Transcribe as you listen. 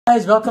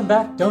Guys, welcome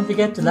back. Don't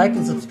forget to like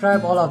and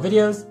subscribe all our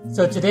videos.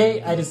 So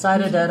today I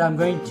decided that I'm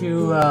going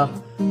to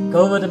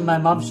go over to my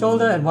mom's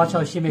shoulder and watch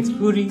how she makes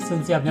puri,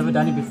 since I've never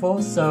done it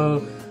before.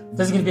 So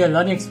this is going to be a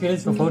learning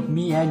experience for both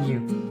me and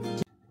you.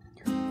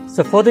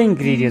 So for the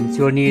ingredients,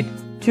 you'll need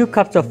 2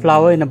 cups of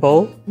flour in a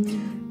bowl.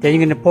 Then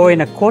you're going to pour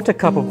in a 1/4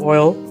 cup of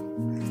oil,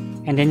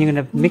 and then you're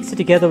going to mix it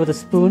together with a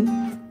spoon,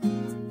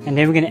 and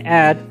then we're going to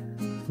add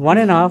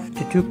 1.5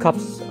 to 2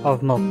 cups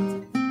of milk.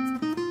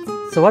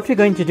 So what we're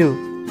going to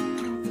do,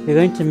 we're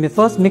going to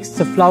first mix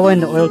the flour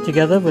and the oil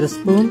together with a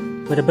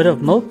spoon with a bit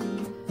of milk,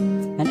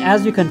 and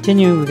as we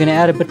continue we're going to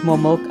add a bit more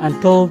milk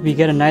until we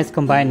get a nice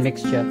combined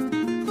mixture.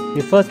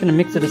 We're first going to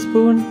mix with a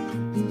spoon,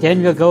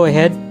 then we'll go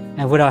ahead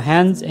and with our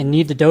hands and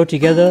knead the dough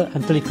together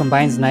until it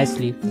combines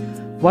nicely.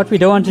 What we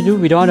don't want to do,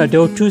 we don't want our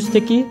dough too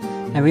sticky,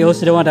 and we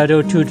also don't want our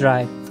dough too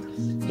dry.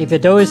 If your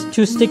dough is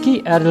too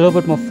sticky, add a little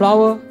bit more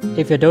flour.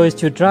 If your dough is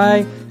too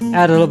dry,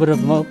 add a little bit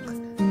of milk.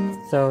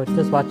 So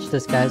just watch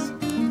this, guys.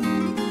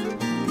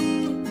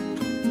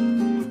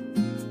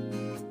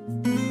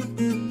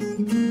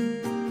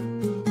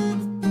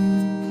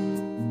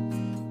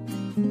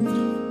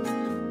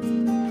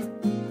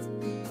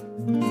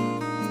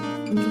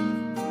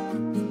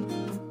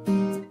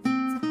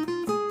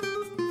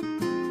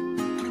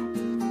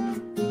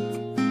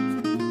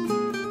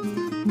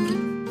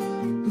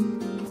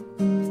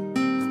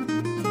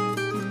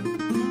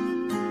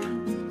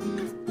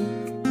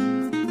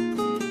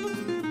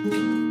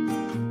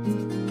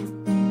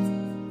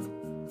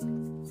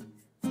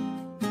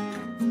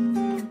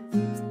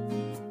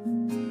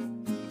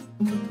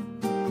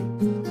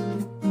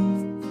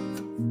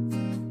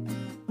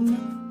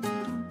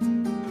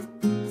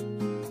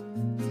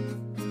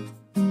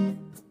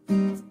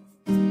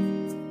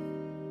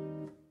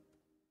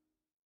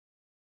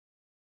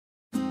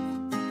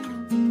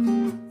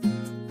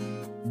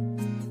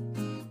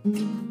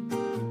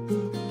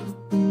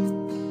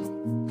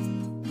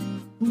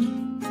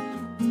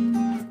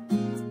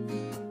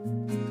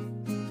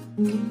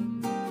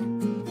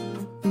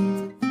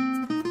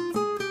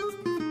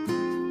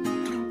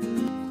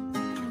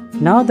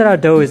 Now that our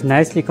dough is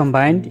nicely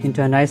combined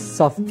into a nice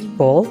soft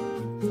ball,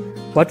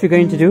 what we're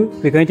going to do,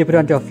 we're going to put it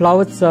onto a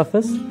floured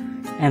surface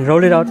and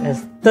roll it out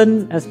as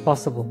thin as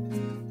possible.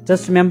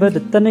 Just remember, the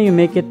thinner you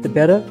make it, the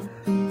better,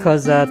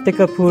 because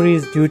thicker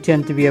puris do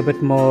tend to be a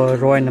bit more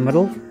raw in the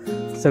middle.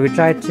 So we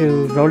try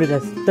to roll it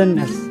as thin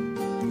as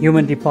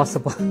humanly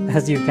possible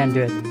as you can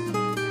do it.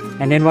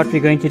 And then what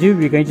we're going to do,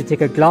 we're going to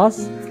take a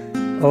glass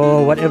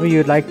or whatever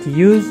you'd like to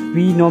use.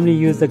 We normally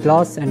use the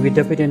glass and we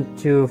dip it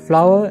into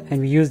flour,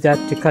 and we use that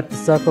to cut the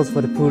circles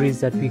for the puris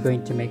that we're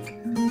going to make.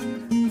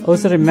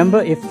 Also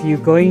remember, if you're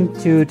going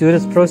to do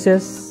this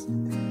process,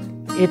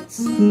 it's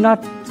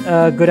not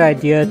a good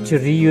idea to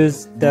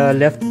reuse the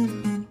left.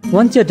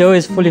 Once your dough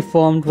is fully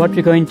formed, what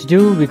we're going to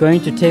do, we're going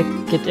to take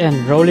it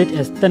and roll it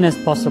as thin as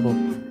possible.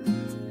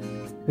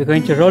 We're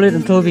going to roll it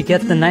until we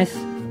get the nice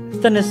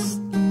thinnest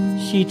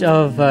sheet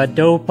of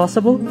dough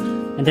possible,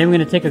 and then we're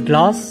going to take a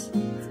glass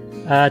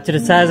to the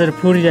size of the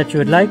puri that you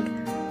would like,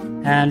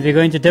 and we're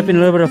going to dip in a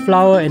little bit of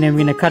flour, and then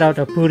we're going to cut out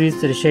our puris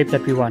to the shape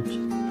that we want.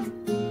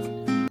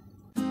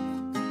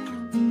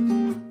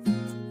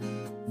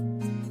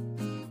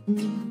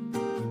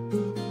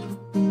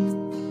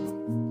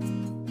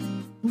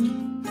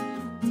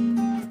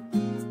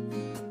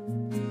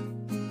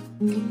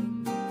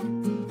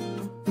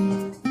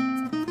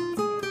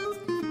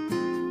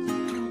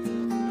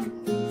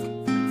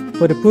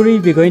 For the puri,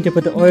 we're going to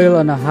put the oil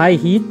on a high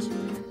heat,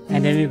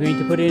 and then we're going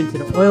to put it into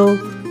the oil.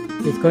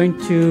 It's going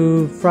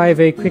to fry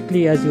very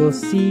quickly, as you will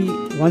see.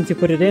 Once you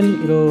put it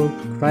in, it'll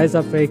rise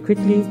up very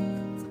quickly,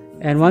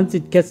 and once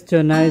it gets to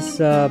a nice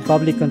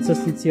bubbly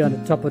consistency on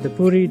the top of the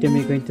puri, then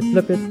we're going to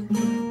flip it.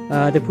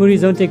 The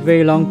puris don't take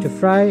very long to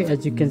fry.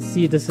 As you can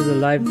see, this is a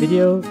live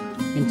video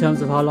in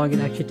terms of how long it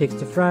actually takes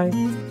to fry.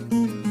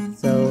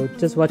 So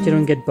just watch you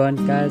don't get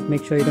burnt, guys.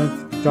 Make sure you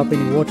don't drop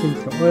any water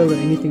into the oil or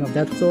anything of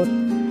that sort.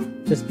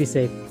 Just be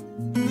safe.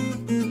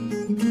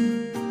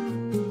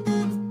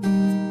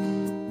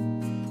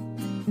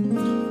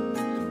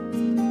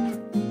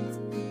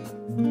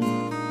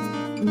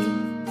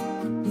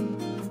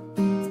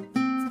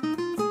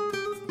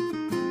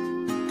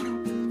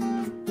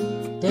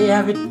 There you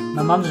have it,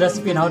 my mom's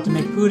recipe on how to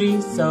make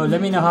puri. So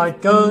let me know how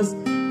it goes.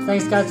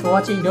 Thanks guys for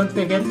watching. Don't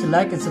forget to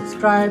like and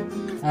subscribe,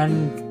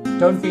 and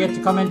don't forget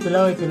to comment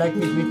below if you'd like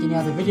me to make any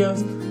other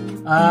videos.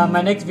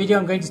 My next video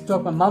I'm going to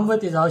stalk my mom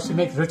with is how she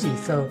makes roti.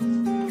 So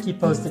keep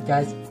posted,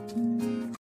 guys.